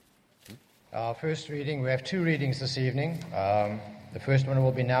Our first reading, we have two readings this evening. The first one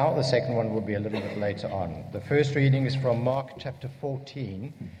will be now, the second one will be a little bit later on. The first reading is from Mark chapter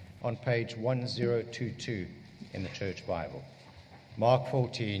 14 on page 1022 in the Church Bible. Mark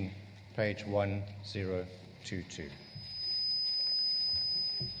 14, page 1022.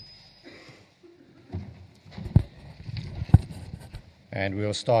 And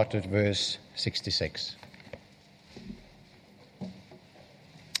we'll start at verse 66.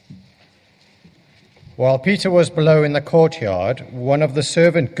 While Peter was below in the courtyard, one of the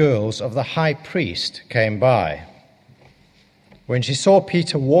servant girls of the high priest came by. When she saw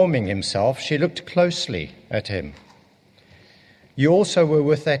Peter warming himself, she looked closely at him. "You also were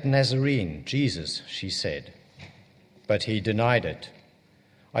with that Nazarene, Jesus," she said. But he denied it.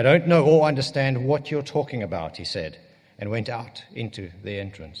 "I don't know or understand what you're talking about," he said, and went out into the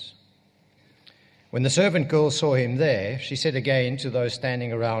entrance. When the servant girl saw him there, she said again to those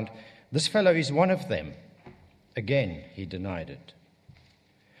standing around, "This fellow is one of them." Again he denied it.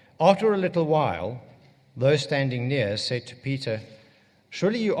 After a little while, those standing near said to Peter,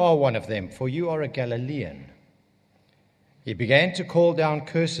 "Surely you are one of them, for you are a Galilean." He began to call down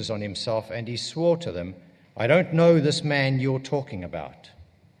curses on himself, and he swore to them, "I don't know this man you're talking about."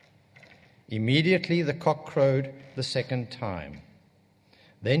 Immediately the cock crowed the second time.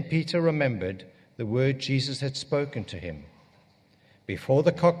 Then Peter remembered the word Jesus had spoken to him. "Before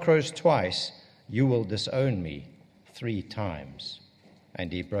the cock crows twice, you will disown me 3 times."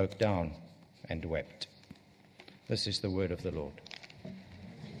 And he broke down and wept. This is the word of the Lord.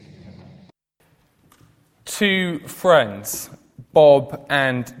 Two friends, Bob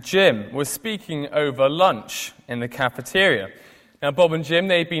and Jim, were speaking over lunch in the cafeteria. Now, Bob and Jim,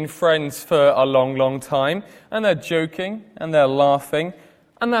 they've been friends for a long, long time, and they're joking, and they're laughing,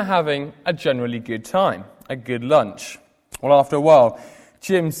 and they're having a generally good time, a good lunch. Well, after a while,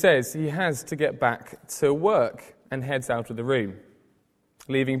 Jim says he has to get back to work and heads out of the room,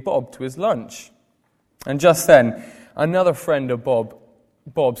 leaving Bob to his lunch. And just then, another friend of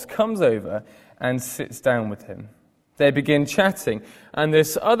Bob's comes over and sits down with him. They begin chatting, and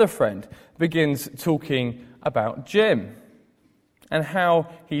this other friend begins talking about Jim and how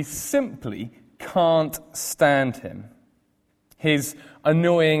he simply can't stand him. His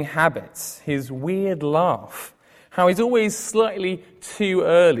annoying habits, his weird laugh, how he's always slightly too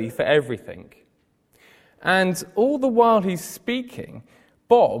early for everything. And all the while he's speaking,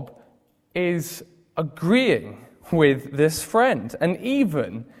 Bob is agreeing with this friend. And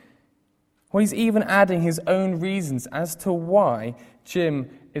he's even adding his own reasons as to why Jim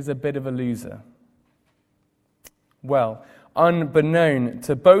is a bit of a loser. Well, unbeknown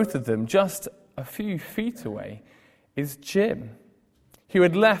to both of them, just a few feet away is Jim, who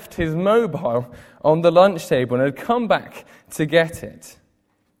had left his mobile on the lunch table and had come back to get it.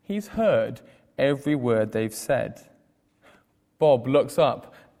 He's heard every word they've said. Bob looks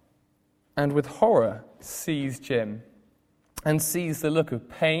up and with horror sees Jim and sees the look of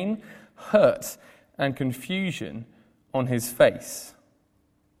pain, hurt, and confusion on his face.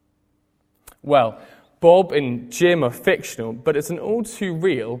 Well, Bob and Jim are fictional, but it's an all too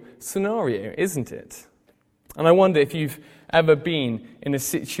real scenario, isn't it? And I wonder if you've ever been in a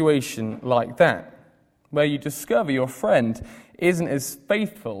situation like that, where you discover your friend isn't as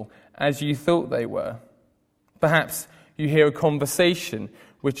faithful as you thought they were. Perhaps you hear a conversation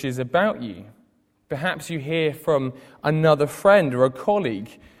which is about you. Perhaps you hear from another friend or a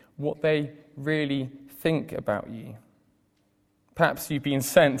colleague what they really think about you. Perhaps you've been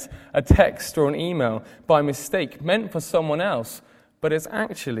sent a text or an email by mistake meant for someone else, but it's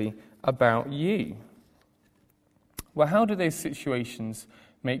actually about you. Well, how do those situations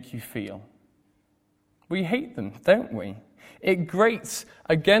make you feel? We hate them, don't we? It grates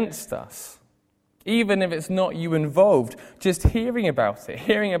against us. Even if it's not you involved, just hearing about it,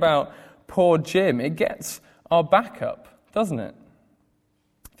 hearing about poor Jim, it gets our back up, doesn't it?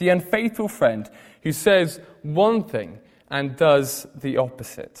 The unfaithful friend who says one thing and does the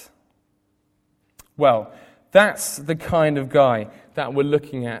opposite. Well, that's the kind of guy that we're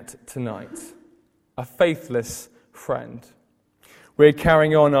looking at tonight. A faithless friend. We're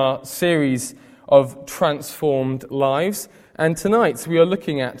carrying on our series of transformed lives, and tonight we are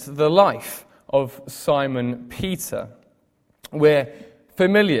looking at the life of Simon Peter. We're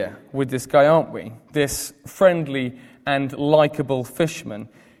familiar with this guy, aren't we? This friendly and likeable fisherman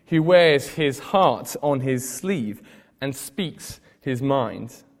who wears his heart on his sleeve and speaks his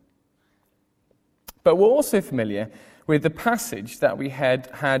mind. But we're also familiar with the passage that we had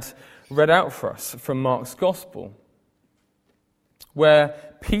read out for us from Mark's Gospel, where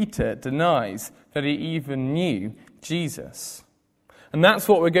Peter denies that he even knew Jesus. And that's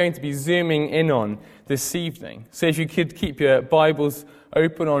what we're going to be zooming in on this evening. So if you could keep your Bibles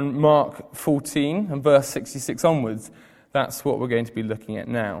open on Mark 14 and verse 66 onwards, that's what we're going to be looking at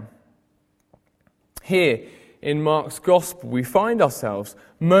now. Here in Mark's Gospel, we find ourselves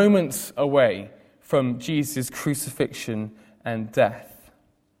moments away from Jesus' crucifixion and death.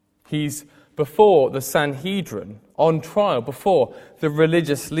 He's before the Sanhedrin, on trial before the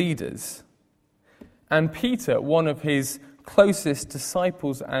religious leaders. And Peter, one of his closest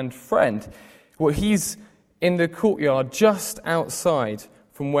disciples and friend, well, he's in the courtyard just outside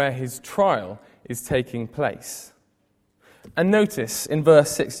from where his trial is taking place. And notice in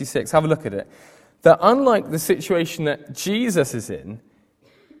verse 66, have a look at it, that unlike the situation that Jesus is in,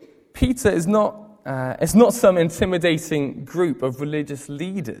 Peter is it's not some intimidating group of religious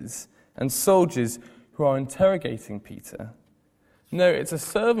leaders and soldiers who are interrogating Peter. No, it's a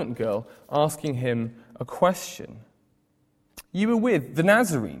servant girl asking him a question. You were with the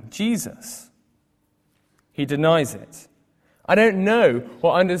Nazarene, Jesus. He denies it. I don't know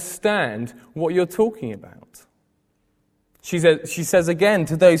or understand what you're talking about. She says again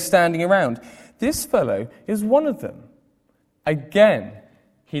to those standing around, this fellow is one of them. Again,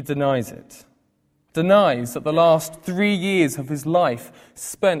 he denies it. Denies that the last 3 years of his life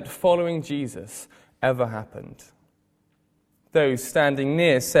spent following Jesus ever happened. Those standing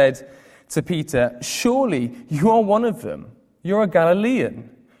near said to Peter, surely you are one of them. You're a Galilean.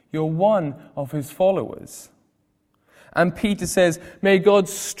 You're one of his followers. And Peter says, may God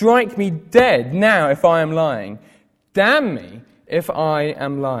strike me dead now if I am lying. Damn me if I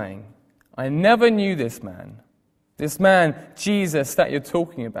am lying. I never knew this man. This man, Jesus, that you're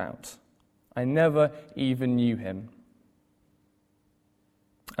talking about. I never even knew him.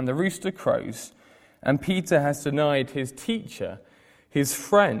 And the rooster crows, and Peter has denied his teacher, his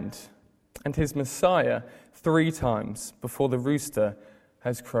friend, and his Messiah 3 times before the rooster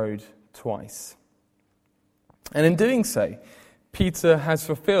has crowed twice. And in doing so, Peter has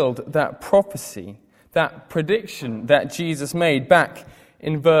fulfilled that prophecy, that prediction that Jesus made back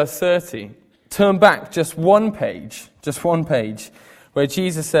in verse 30. Turn back just one page, where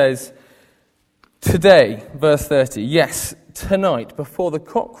Jesus says, today, verse 30, yes, tonight, before the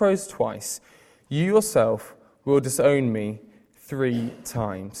cock crows twice, you yourself will disown me 3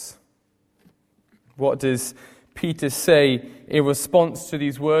 times. What does Peter say in response to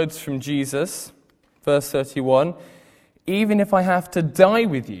these words from Jesus? Verse 31, even if I have to die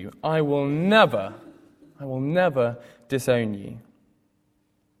with you, I will never disown you.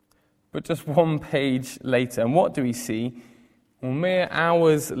 But just one page later, and what do we see? Well, mere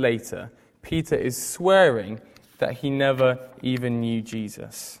hours later, Peter is swearing that he never even knew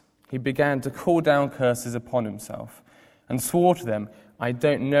Jesus. He began to call down curses upon himself and swore to them, I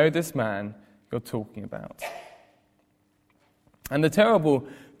don't know this man you're talking about. And the terrible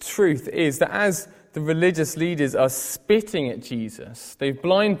truth is that as the religious leaders are spitting at Jesus, they've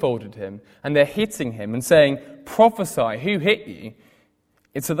blindfolded him and they're hitting him and saying, prophesy, who hit you?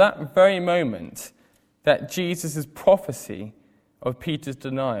 It's at that very moment that Jesus' prophecy of Peter's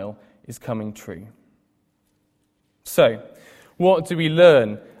denial is coming true. So, what do we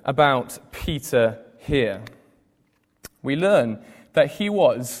learn about Peter here? We learn that he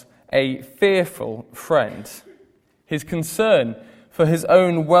was a fearful friend. His concern for his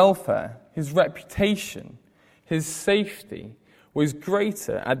own welfare, his reputation, his safety was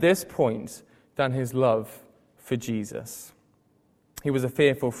greater at this point than his love for Jesus. He was a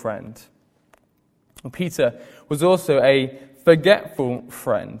fearful friend. Peter was also a forgetful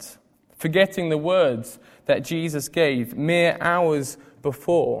friend, forgetting the words that Jesus gave mere hours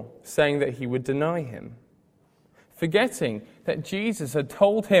before, saying that he would deny him. Forgetting that Jesus had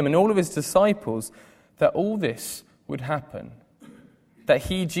told him and all of his disciples that all this would happen, that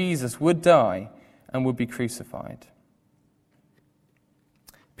he, Jesus, would die and would be crucified.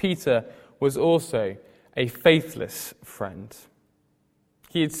 Peter was also a faithless friend.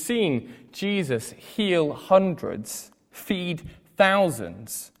 He had seen Jesus heal hundreds, feed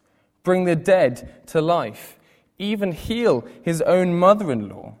thousands, bring the dead to life, even heal his own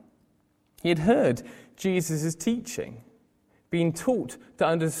mother-in-law. He had heard Jesus' teaching, been taught to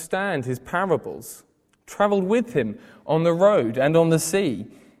understand his parables, travelled with him on the road and on the sea.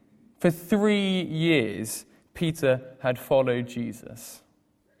 For 3 years, Peter had followed Jesus.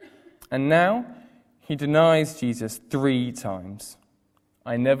 And now he denies Jesus 3 times.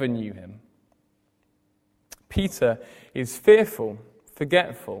 I never knew him. Peter is fearful,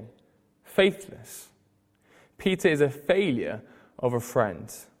 forgetful, faithless. Peter is a failure of a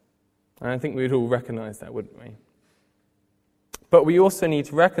friend. And I think we'd all recognize that, wouldn't we? But we also need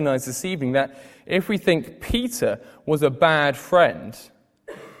to recognize this evening that if we think Peter was a bad friend,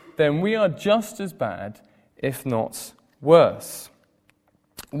 then we are just as bad, if not worse.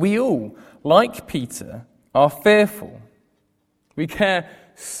 We all, like Peter, are fearful. We care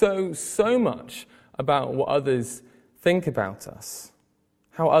so much about what others think about us,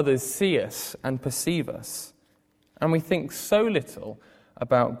 how others see us and perceive us. And we think so little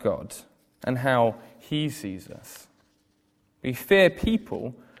about God and how he sees us. We fear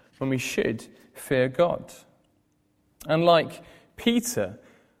people when we should fear God. And like Peter,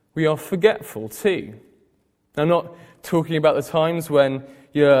 we are forgetful too. I'm not talking about the times when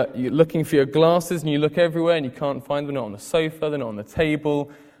you're looking for your glasses and you look everywhere and you can't find them. They're not on the sofa, they're not on the table,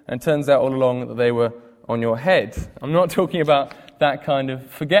 and it turns out all along that they were on your head. I'm not talking about that kind of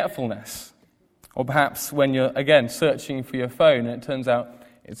forgetfulness. Or perhaps when you're, again, searching for your phone and it turns out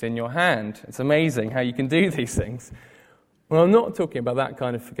it's in your hand. It's amazing how you can do these things. Well, I'm not talking about that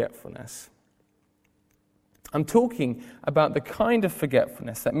kind of forgetfulness. I'm talking about the kind of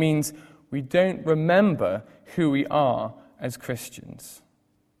forgetfulness that means we don't remember who we are as Christians.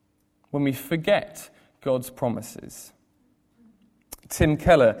 When we forget God's promises. Tim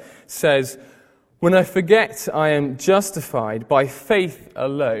Keller says, "When I forget I am justified by faith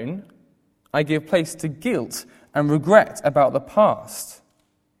alone, I give place to guilt and regret about the past.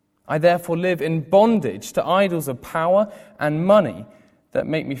 I therefore live in bondage to idols of power and money that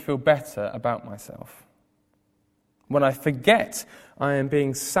make me feel better about myself. When I forget I am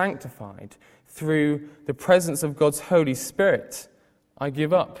being sanctified through the presence of God's Holy Spirit, I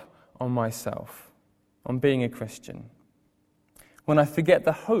give up on myself, on being a Christian. When I forget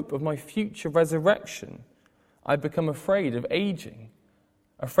the hope of my future resurrection, I become afraid of aging,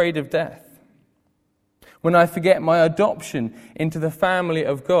 afraid of death. When I forget my adoption into the family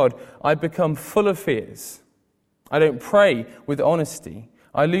of God, I become full of fears. I don't pray with honesty.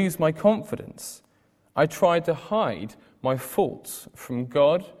 I lose my confidence. I try to hide my faults from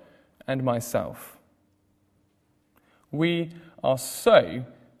God and myself." We are so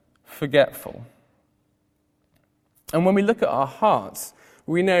forgetful. And when we look at our hearts,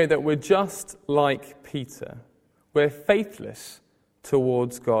 we know that we're just like Peter. We're faithless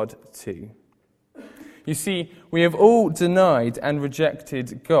towards God too. You see, we have all denied and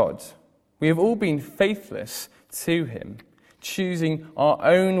rejected God. We have all been faithless to him, choosing our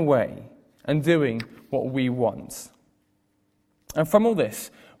own way and doing what we want. And from all this,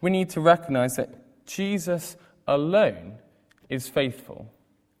 we need to recognize that Jesus alone is faithful,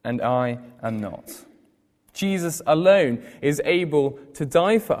 and I am not. Jesus alone is able to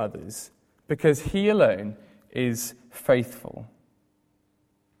die for others because he alone is faithful.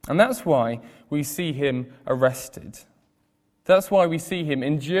 And that's why we see him arrested. That's why we see him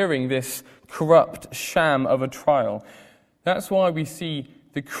enduring this corrupt sham of a trial. That's why we see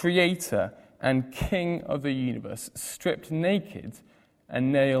the Creator and King of the universe stripped naked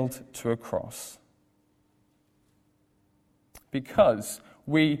and nailed to a cross. Because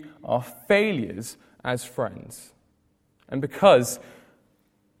we are failures as friends. And because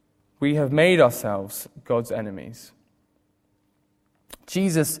we have made ourselves God's enemies.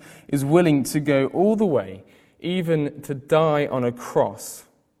 Jesus is willing to go all the way, even to die on a cross,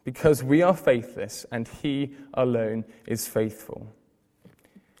 because we are faithless and he alone is faithful.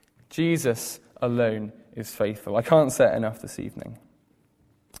 Jesus alone is faithful. I can't say it enough this evening.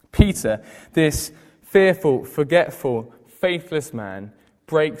 Peter, this fearful, forgetful, faithless man,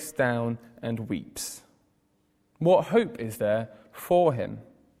 breaks down and weeps. What hope is there for him?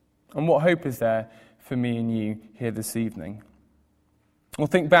 And what hope is there for me and you here this evening? Well,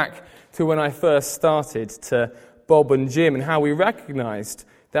 think back to when I first started, to Bob and Jim, and how we recognized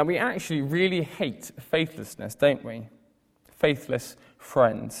that we actually really hate faithlessness, don't we? Faithless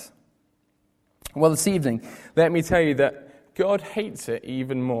friends. Well, this evening, let me tell you that God hates it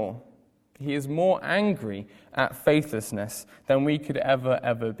even more. He is more angry at faithlessness than we could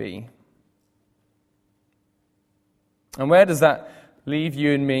ever be. And where does that leave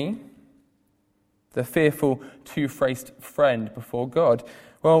you and me? The fearful, two-faced friend before God.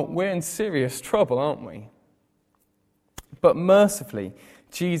 Well, we're in serious trouble, aren't we? But mercifully,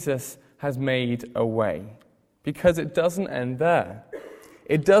 Jesus has made a way. Because it doesn't end there.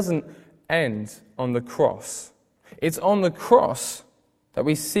 It doesn't end on the cross. It's on the cross that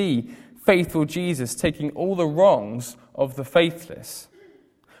we see faithful Jesus taking all the wrongs of the faithless.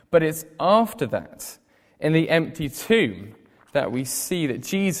 But it's after that, in the empty tomb, that we see that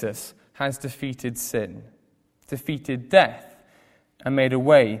Jesus has defeated sin, defeated death, and made a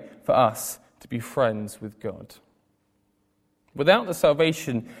way for us to be friends with God. Without the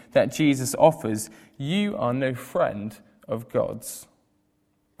salvation that Jesus offers, you are no friend of God's.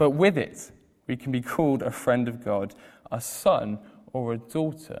 But with it, we can be called a friend of God, a son or a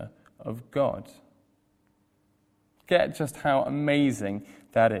daughter of God. Get just how amazing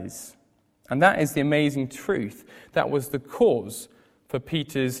that is. And that is the amazing truth that was the cause for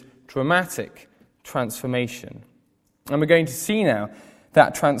Peter's dramatic transformation. And we're going to see now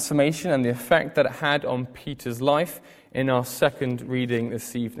that transformation and the effect that it had on Peter's life in our second reading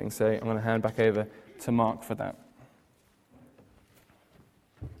this evening. So I'm going to hand back over to Mark for that.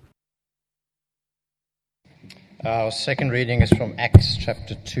 Our second reading is from Acts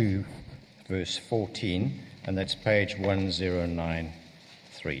chapter 2, verse 14, and that's page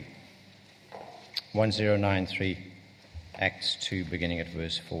 1093. 1093, Acts 2, beginning at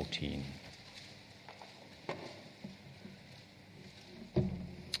verse 14.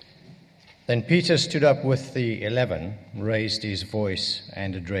 Then Peter stood up with the 11, raised his voice,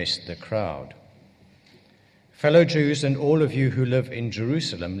 and addressed the crowd. Fellow Jews and all of you who live in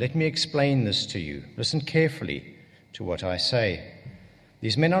Jerusalem, let me explain this to you. Listen carefully to what I say.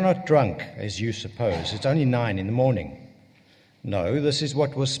 These men are not drunk, as you suppose. It's only 9 a.m. No, this is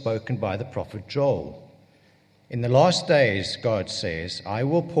what was spoken by the prophet Joel. In the last days, God says, I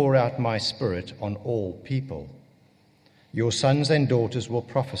will pour out my spirit on all people. Your sons and daughters will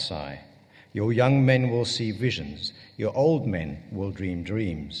prophesy. Your young men will see visions. Your old men will dream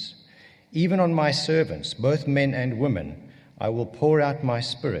dreams. Even on my servants, both men and women, I will pour out my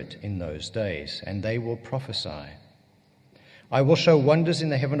spirit in those days, and they will prophesy. I will show wonders in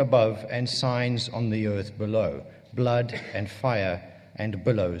the heaven above and signs on the earth below, blood and fire and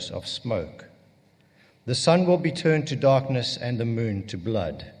billows of smoke. The sun will be turned to darkness and the moon to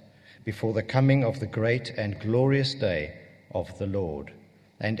blood before the coming of the great and glorious day of the Lord,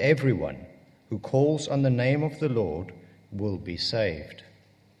 and everyone who calls on the name of the Lord will be saved.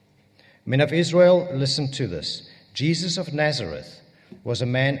 Men of Israel, listen to this. Jesus of Nazareth was a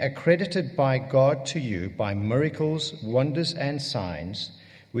man accredited by God to you by miracles, wonders, and signs,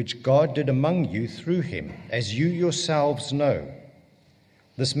 which God did among you through him, as you yourselves know.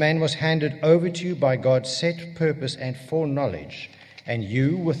 This man was handed over to you by God's set purpose and foreknowledge, and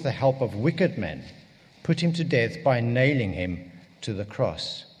you, with the help of wicked men, put him to death by nailing him to the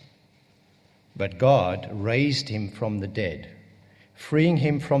cross. But God raised him from the dead, freeing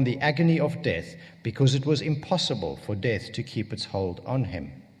him from the agony of death, because it was impossible for death to keep its hold on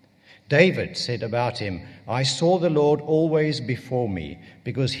him. David said about him, I saw the Lord always before me,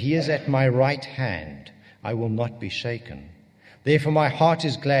 because he is at my right hand. I will not be shaken. Therefore my heart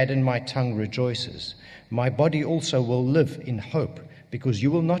is glad and my tongue rejoices. My body also will live in hope, because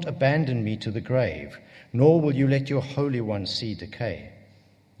you will not abandon me to the grave, nor will you let your Holy One see decay.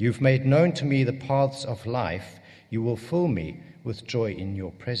 You've made known to me the paths of life. You will fill me with joy in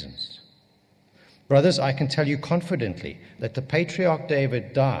your presence. Brothers, I can tell you confidently that the patriarch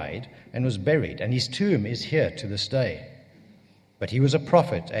David died and was buried, and his tomb is here to this day. But he was a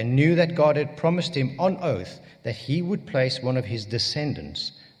prophet and knew that God had promised him on oath that he would place one of his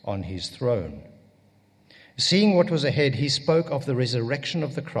descendants on his throne. Seeing what was ahead, he spoke of the resurrection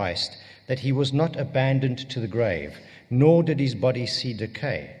of the Christ, that he was not abandoned to the grave, nor did his body see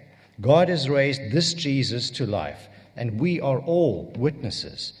decay. God has raised this Jesus to life, and we are all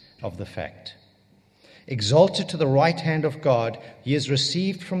witnesses of the fact. Exalted to the right hand of God, he has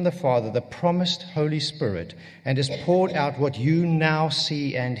received from the Father the promised Holy Spirit and has poured out what you now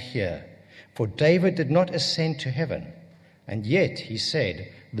see and hear. For David did not ascend to heaven, and yet he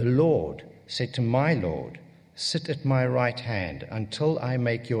said, the Lord said to my Lord, sit at my right hand until I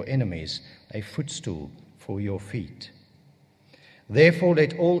make your enemies a footstool for your feet. Therefore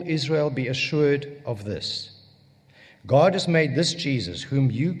let all Israel be assured of this. God has made this Jesus,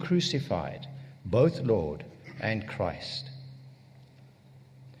 whom you crucified, both Lord and Christ.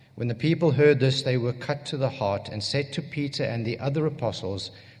 When the people heard this, they were cut to the heart and said to Peter and the other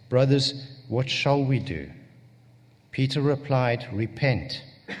apostles, brothers, what shall we do? Peter replied, repent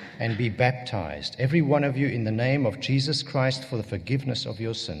and be baptized, every one of you, in the name of Jesus Christ for the forgiveness of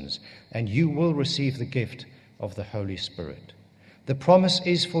your sins, and you will receive the gift of the Holy Spirit. The promise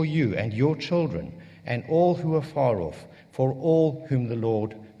is for you and your children and all who are far off, for all whom the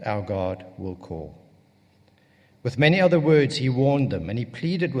Lord our God will call. With many other words he warned them, and he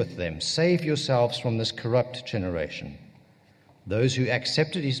pleaded with them, save yourselves from this corrupt generation. Those who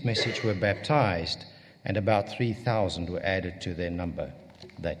accepted his message were baptized, and about 3,000 were added to their number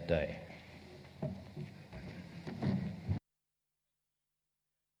that day.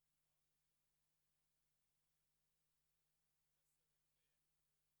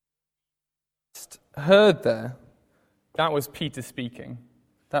 Heard there, that was Peter speaking.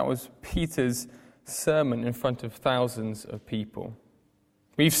 That was Peter's sermon in front of thousands of people.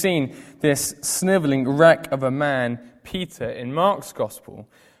 We've seen this snivelling wreck of a man, Peter, in Mark's Gospel,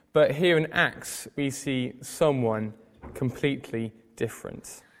 but here in Acts we see someone completely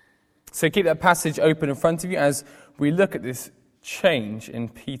different. So keep that passage open in front of you as we look at this change in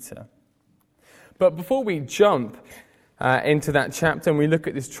Peter. But before we jump into that chapter and we look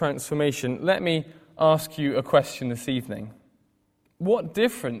at this transformation, let me ask you a question this evening. What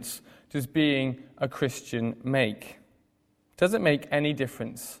difference does being a Christian make? Does it make any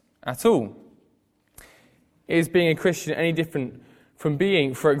difference at all? Is being a Christian any different from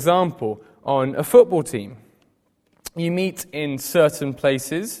being, for example, on a football team? You meet in certain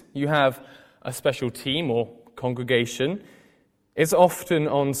places, you have a special team or congregation. It's often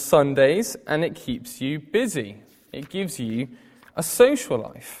on Sundays and it keeps you busy. It gives you a social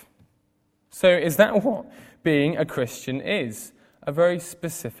life. So is that what being a Christian is? A very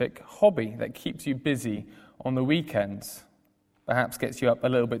specific hobby that keeps you busy on the weekends, perhaps gets you up a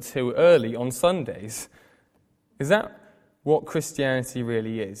little bit too early on Sundays. Is that what Christianity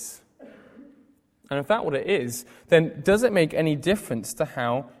really is? And if that's what it is, then does it make any difference to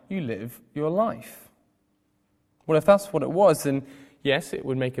how you live your life? Well, if that's what it was, then yes, it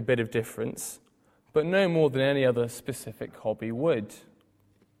would make a bit of difference, but no more than any other specific hobby would.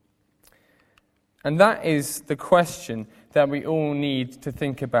 And that is the question that we all need to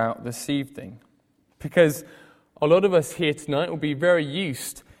think about this evening. Because a lot of us here tonight will be very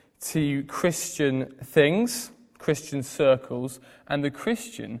used to Christian things, Christian circles, and the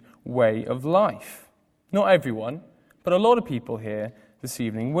Christian way of life. Not everyone, but a lot of people here this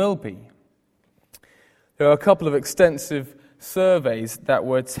evening will be. There are a couple of extensive surveys that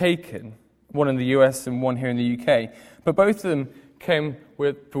were taken, one in the US and one here in the UK, but both of them came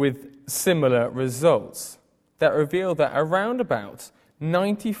with similar results that reveal that around about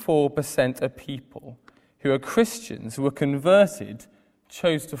 94% of people who are Christians, who were converted,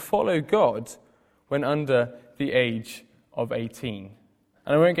 chose to follow God when under the age of 18.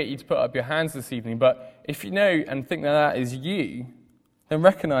 And I won't get you to put up your hands this evening, but if you know and think that is you, then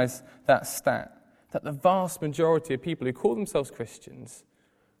recognize that stat, that the vast majority of people who call themselves Christians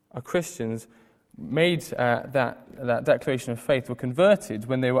are Christians, made that declaration of faith, were converted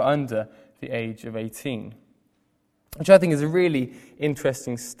when they were under the age of 18, which I think is a really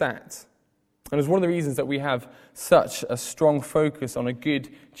interesting stat. And it's one of the reasons that we have such a strong focus on a good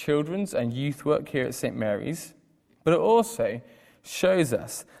children's and youth work here at St. Mary's. But it also shows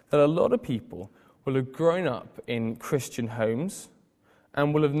us that a lot of people will have grown up in Christian homes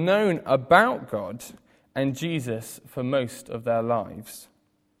and will have known about God and Jesus for most of their lives.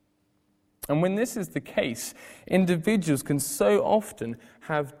 And when this is the case, individuals can so often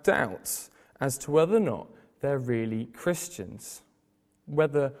have doubts as to whether or not they're really Christians,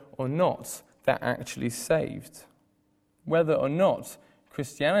 whether or not they're actually saved, whether or not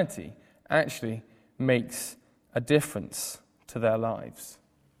Christianity actually makes a difference to their lives.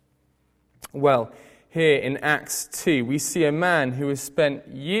 Well, here in Acts 2, we see a man who has spent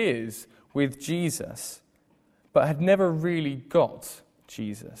years with Jesus, but had never really got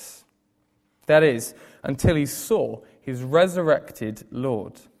Jesus. That is, until he saw his resurrected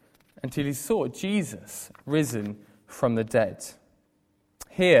Lord, until he saw Jesus risen from the dead.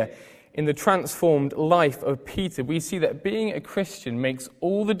 Here, in the transformed life of Peter, we see that being a Christian makes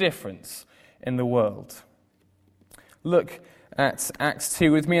all the difference in the world. Look at Acts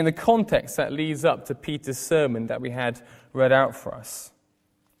 2 with me in the context that leads up to Peter's sermon that we had read out for us.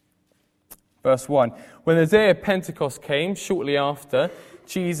 Verse 1, when the day of Pentecost came, shortly after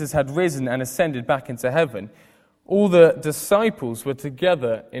Jesus had risen and ascended back into heaven, all the disciples were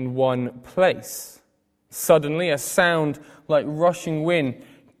together in one place. Suddenly, a sound like rushing wind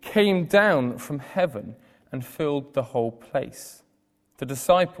came down from heaven and filled the whole place. The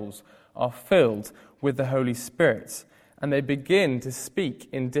disciples are filled with the Holy Spirit, and they begin to speak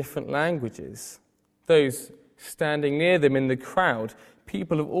in different languages. Those standing near them in the crowd,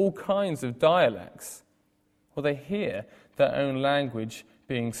 people of all kinds of dialects, well, they hear their own language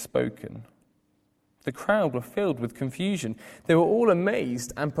being spoken. The crowd were filled with confusion. They were all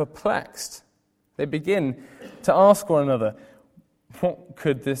amazed and perplexed. They begin to ask one another, what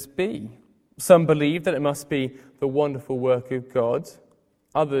could this be? Some believed that it must be the wonderful work of God.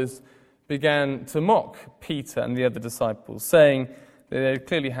 Others began to mock Peter and the other disciples, saying that they had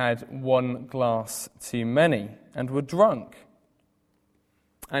clearly had one glass too many and were drunk.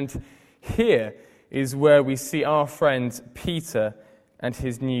 And here is where we see our friend Peter and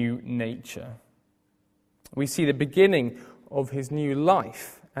his new nature. We see the beginning of his new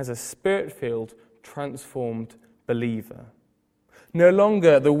life as a spirit-filled, transformed believer. No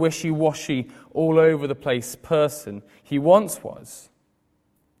longer the wishy-washy, all-over-the-place person he once was.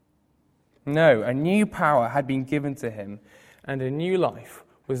 No, a new power had been given to him, and a new life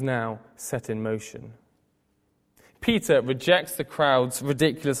was now set in motion. Peter rejects the crowd's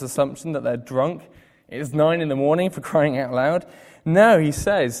ridiculous assumption that they're drunk. It is 9 a.m, for crying out loud. No, he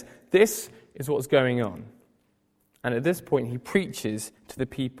says, this is what's going on. And at this point, he preaches to the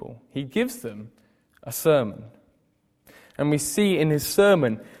people. He gives them a sermon. And we see in his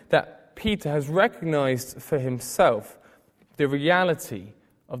sermon that Peter has recognized for himself the reality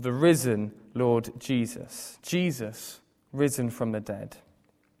of the risen Lord Jesus. Jesus risen from the dead.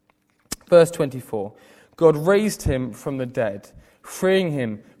 Verse 24, God raised him from the dead, freeing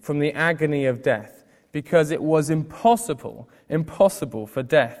him from the agony of death, because it was impossible for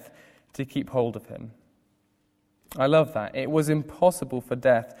death to keep hold of him. I love that. It was impossible for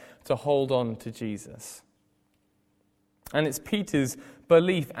death to hold on to Jesus. And it's Peter's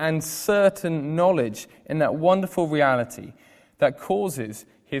belief and certain knowledge in that wonderful reality that causes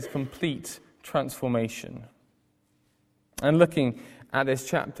his complete transformation. And looking at this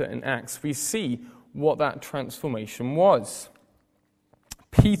chapter in Acts, we see what that transformation was.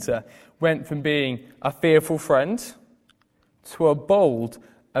 Peter went from being a fearful friend to a bold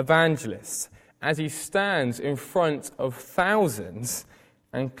evangelist as he stands in front of thousands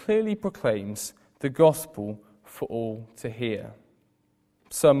and clearly proclaims the gospel for all to hear.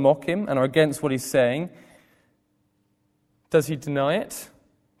 Some mock him and are against what he's saying. Does he deny it?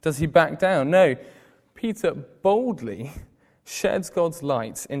 Does he back down? No. Peter boldly sheds God's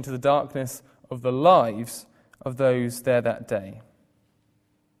light into the darkness of the lives of those there that day.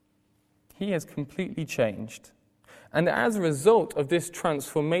 He has completely changed. And as a result of this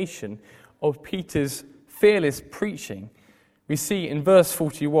transformation of Peter's fearless preaching, we see in verse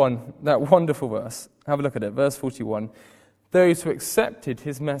 41, that wonderful verse. Have a look at it, verse 41. Those who accepted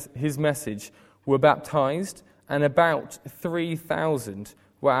his message were baptized, and about 3,000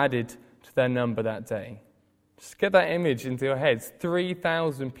 were added to their number that day. Just get that image into your heads.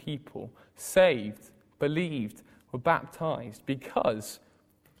 3,000 people saved, believed, were baptized because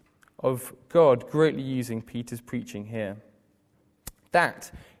of God greatly using Peter's preaching here.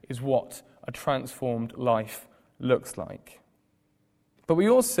 That is what a transformed life looks like. But we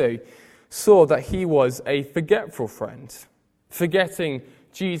also saw that he was a forgetful friend, forgetting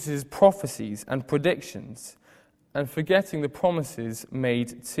Jesus' prophecies and predictions, and forgetting the promises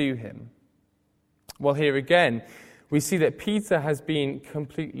made to him. Well, here again, we see that Peter has been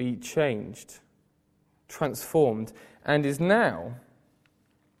completely changed, transformed, and is now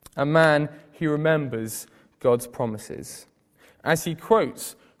a man who remembers God's promises, as he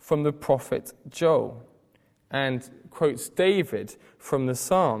quotes from the prophet Joel and quotes David from the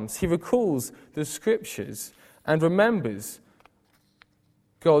Psalms. He recalls the scriptures and remembers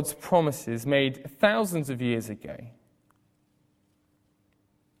God's promises made thousands of years ago.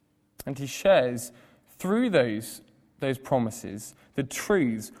 And he shares through those promises the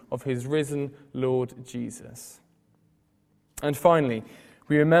truths of his risen Lord Jesus. And finally,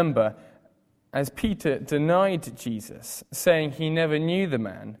 we remember as Peter denied Jesus, saying he never knew the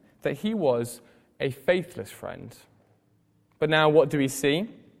man, that he was a faithless friend. But now what do we see?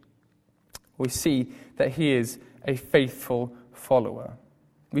 We see that he is a faithful follower.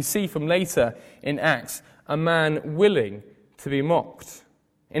 We see from later in Acts a man willing to be mocked.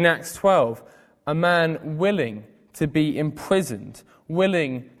 In Acts 12, a man willing to be imprisoned,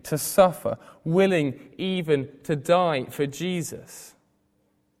 willing to suffer, willing even to die for Jesus.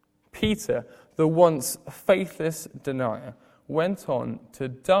 Peter, the once faithless denier, went on to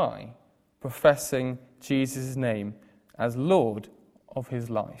die professing Jesus' name as Lord of his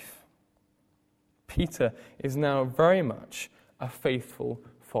life. Peter is now very much a faithful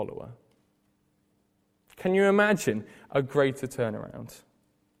follower. Can you imagine a greater turnaround?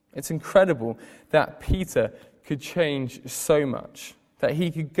 It's incredible that Peter could change so much, that he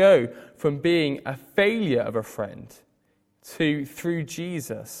could go from being a failure of a friend to, through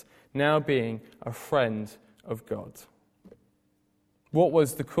Jesus, now being a friend of God. What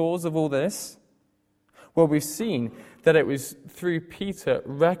was the cause of all this? Well, we've seen that it was through Peter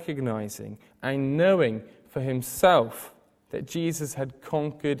recognizing and knowing for himself that Jesus had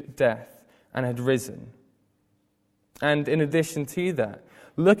conquered death and had risen. And in addition to that,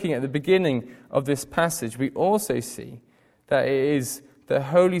 looking at the beginning of this passage, we also see that it is the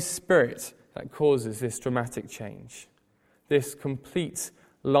Holy Spirit that causes this dramatic change, this complete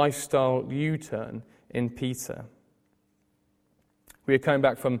lifestyle U-turn in Peter. We were coming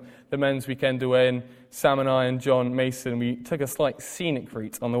back from the men's weekend away, and Sam and I and John Mason, we took a slight scenic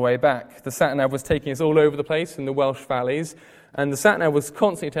route on the way back. The sat-nav was taking us all over the place in the Welsh valleys, and the sat-nav was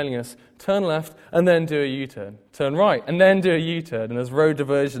constantly telling us, turn left and then do a U-turn, turn right and then do a U-turn, and there's road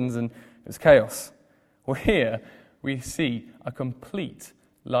diversions and it was chaos. Well, here we see a complete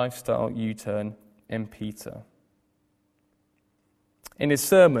lifestyle U-turn in Peter. In his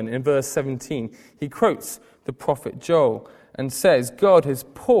sermon, in verse 17, he quotes the prophet Joel and says, God has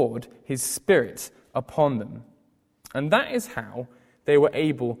poured his Spirit upon them. And that is how they were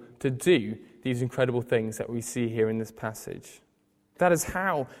able to do these incredible things that we see here in this passage. That is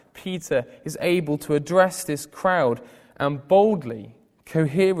how Peter is able to address this crowd and boldly,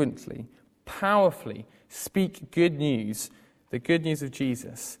 coherently, powerfully speak good news, the good news of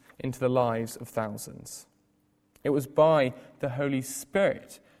Jesus, into the lives of thousands. It was by the Holy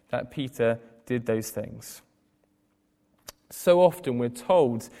Spirit that Peter did those things. So often we're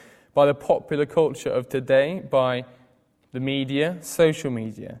told by the popular culture of today, by the media, social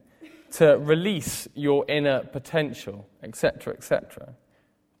media, to release your inner potential, etc., etc.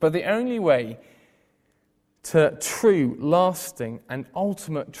 But the only way to true, lasting, and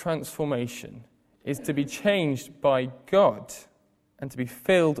ultimate transformation is to be changed by God and to be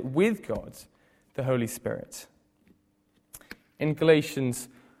filled with God, the Holy Spirit. In Galatians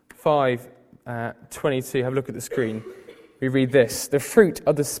 5:22, have a look at the screen. We read this: the fruit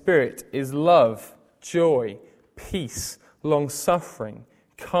of the Spirit is love, joy, peace, long-suffering,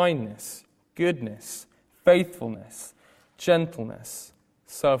 kindness, goodness, faithfulness, gentleness,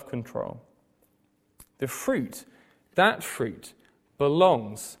 self-control. The fruit, that fruit,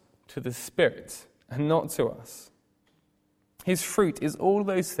 belongs to the Spirit and not to us. His fruit is all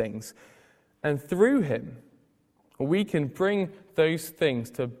those things, and through him, we can bring those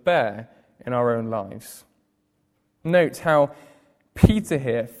things to bear in our own lives. Note how Peter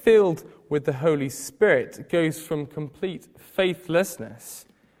here, filled with the Holy Spirit, goes from complete faithlessness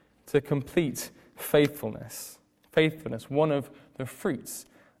to complete faithfulness. Faithfulness, one of the fruits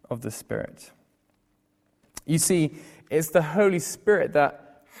of the Spirit. You see, it's the Holy Spirit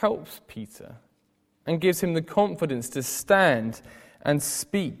that helps Peter and gives him the confidence to stand and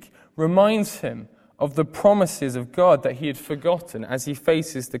speak, reminds him of the promises of God that he had forgotten as he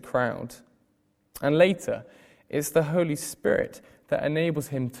faces the crowd. And later, it's the Holy Spirit that enables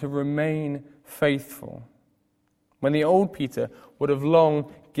him to remain faithful when the old Peter would have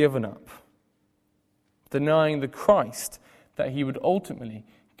long given up, denying the Christ that he would ultimately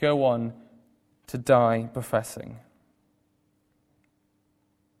go on to die professing.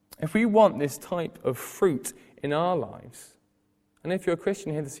 If we want this type of fruit in our lives, and if you're a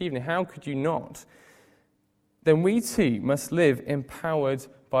Christian here this evening, how could you not? Then we too must live empowered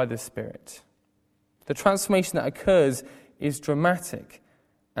by the Spirit. The transformation that occurs is dramatic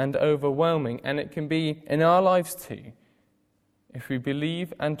and overwhelming, and it can be in our lives too, if we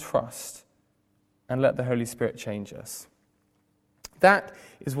believe and trust and let the Holy Spirit change us. That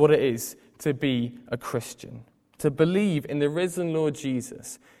is what it is to be a Christian, to believe in the risen Lord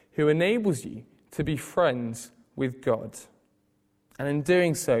Jesus, who enables you to be friends with God. And in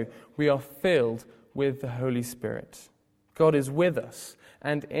doing so, we are filled with the Holy Spirit. God is with us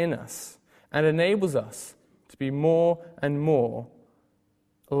and in us and enables us to be more and more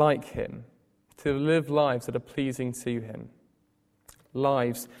like him, to live lives that are pleasing to him,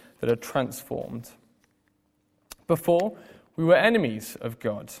 lives that are transformed. Before, we were enemies of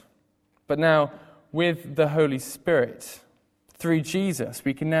God, but now with the Holy Spirit, through Jesus,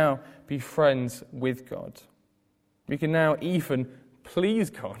 we can now be friends with God. We can now even please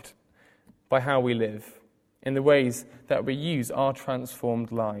God by how we live, in the ways that we use our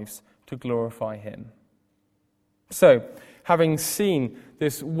transformed lives to glorify him. So, having seen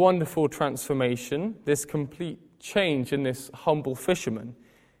this wonderful transformation, this complete change in this humble fisherman,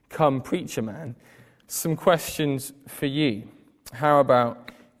 come preacher man, some questions for you. How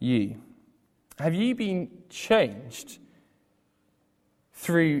about you? Have you been changed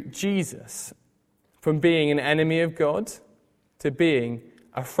through Jesus from being an enemy of God to being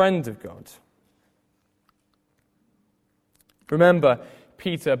a friend of God? Remember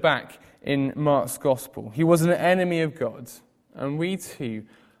Peter back in Mark's Gospel. He was an enemy of God, and we too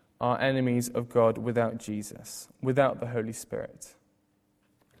are enemies of God without Jesus, without the Holy Spirit.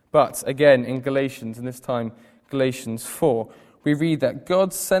 But again in Galatians, and this time Galatians 4, we read that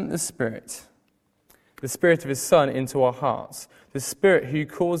God sent the Spirit of his Son into our hearts, the Spirit who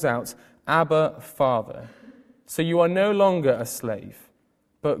calls out, Abba, Father. So you are no longer a slave,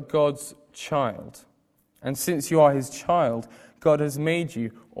 but God's child. And since you are his child, God has made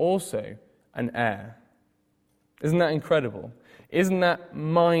you also an heir. Isn't that incredible? Isn't that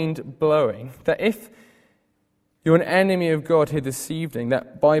mind-blowing? That if you're an enemy of God here this evening,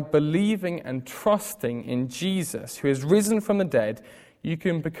 that by believing and trusting in Jesus, who has risen from the dead, you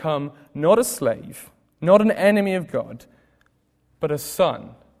can become not a slave, not an enemy of God, but a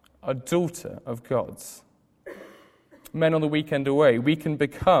son, a daughter of God's. Men on the weekend away, we can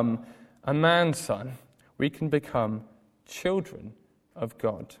become a man's son. We can become children of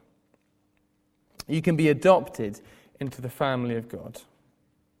God. You can be adopted into the family of God.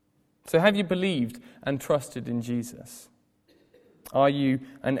 So have you believed and trusted in Jesus? Are you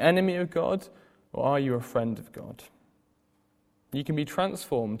an enemy of God, or are you a friend of God? You can be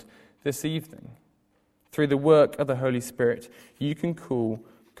transformed this evening through the work of the Holy Spirit. You can call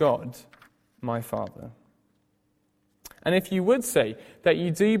God my Father. And if you would say that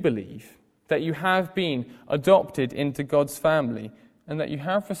you do believe, that you have been adopted into God's family, and that you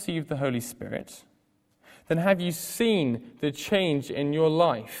have received the Holy Spirit, then have you seen the change in your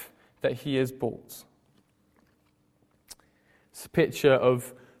life that he has brought? It's a picture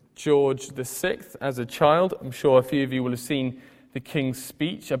of George VI as a child. I'm sure a few of you will have seen the King's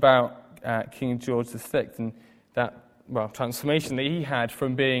speech about King George VI and that transformation that he had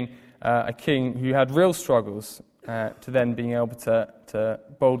from being a king who had real struggles to then being able to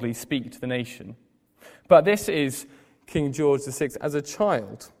boldly speak to the nation. But this is King George VI as a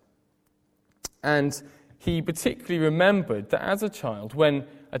child. And he particularly remembered that as a child, when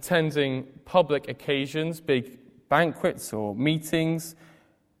attending public occasions, big banquets or meetings,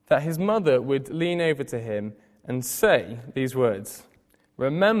 that his mother would lean over to him and say these words,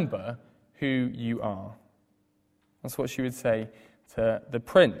 "Remember who you are." That's what she would say to the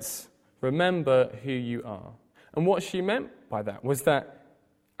prince. Remember who you are. And what she meant by that was that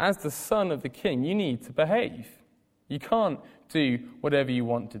as the son of the king, you need to behave. You can't do whatever you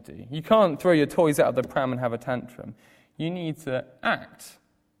want to do. You can't throw your toys out of the pram and have a tantrum. You need to act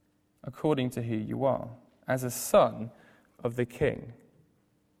according to who you are, as a son of the king.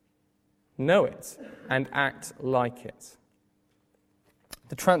 Know it and act like it.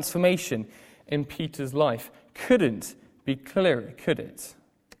 The transformation in Peter's life couldn't be clearer, could it?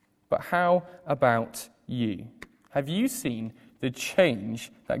 But how about you? Have you seen the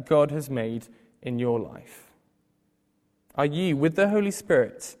change that God has made in your life? Are you, with the Holy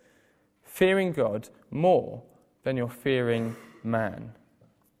Spirit, fearing God more than you're fearing man?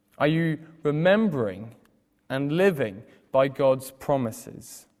 Are you remembering and living by God's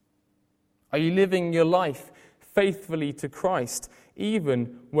promises? Are you living your life faithfully to Christ,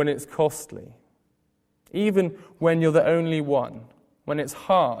 even when it's costly? Even when you're the only one, when it's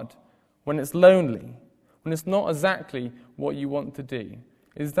hard, when it's lonely, when it's not exactly what you want to do?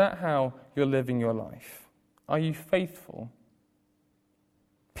 Is that how you're living your life? Are you faithful?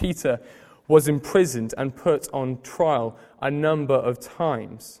 Peter was imprisoned and put on trial a number of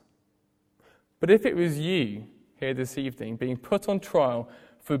times. But if it was you here this evening being put on trial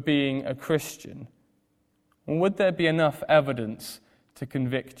for being a Christian, would there be enough evidence to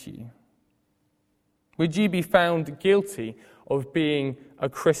convict you? Would you be found guilty of being a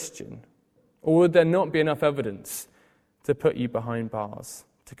Christian? Or would there not be enough evidence to put you behind bars,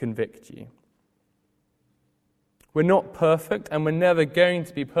 to convict you? We're not perfect, and we're never going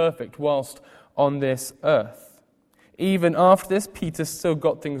to be perfect whilst on this earth. Even after this, Peter still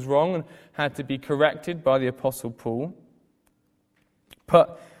got things wrong and had to be corrected by the Apostle Paul.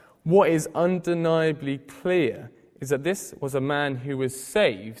 But what is undeniably clear is that this was a man who was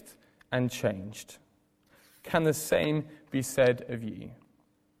saved and changed. Can the same be said of you?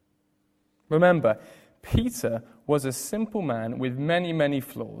 Remember, Peter was a simple man with many, many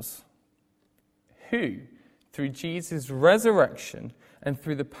flaws, who, through Jesus' resurrection and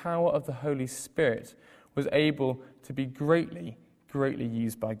through the power of the Holy Spirit, was able to be greatly, greatly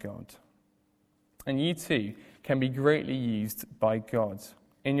used by God. And you too can be greatly used by God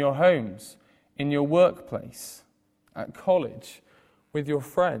in your homes, in your workplace, at college, with your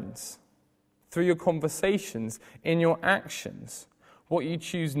friends, through your conversations, in your actions, what you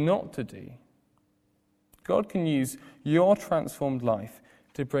choose not to do. God can use your transformed life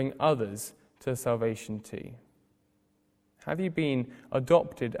to bring others to salvation too. Have you been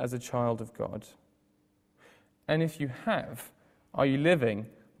adopted as a child of God? And if you have, are you living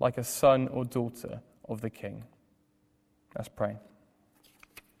like a son or daughter of the King? Let's pray.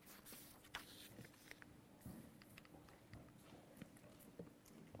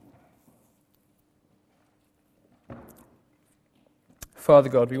 Father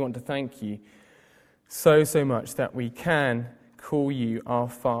God, we want to thank you so much that we can call you our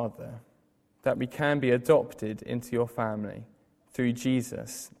Father, that we can be adopted into your family through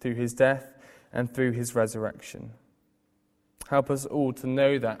Jesus, through his death and through his resurrection. Help us all to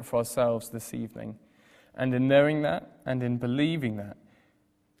know that for ourselves this evening. And in knowing that and in believing that,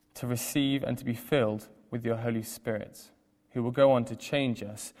 to receive and to be filled with your Holy Spirit, who will go on to change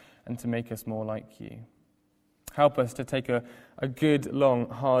us and to make us more like you. Help us to take a good, long,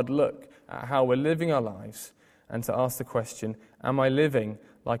 hard look at how we're living our lives and to ask the question, am I living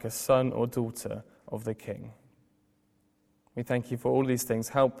like a son or daughter of the King? We thank you for all these things.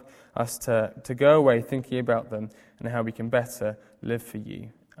 Help us to go away thinking about them and how we can better live for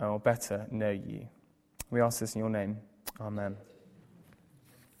you or better know you. We ask this in your name. Amen.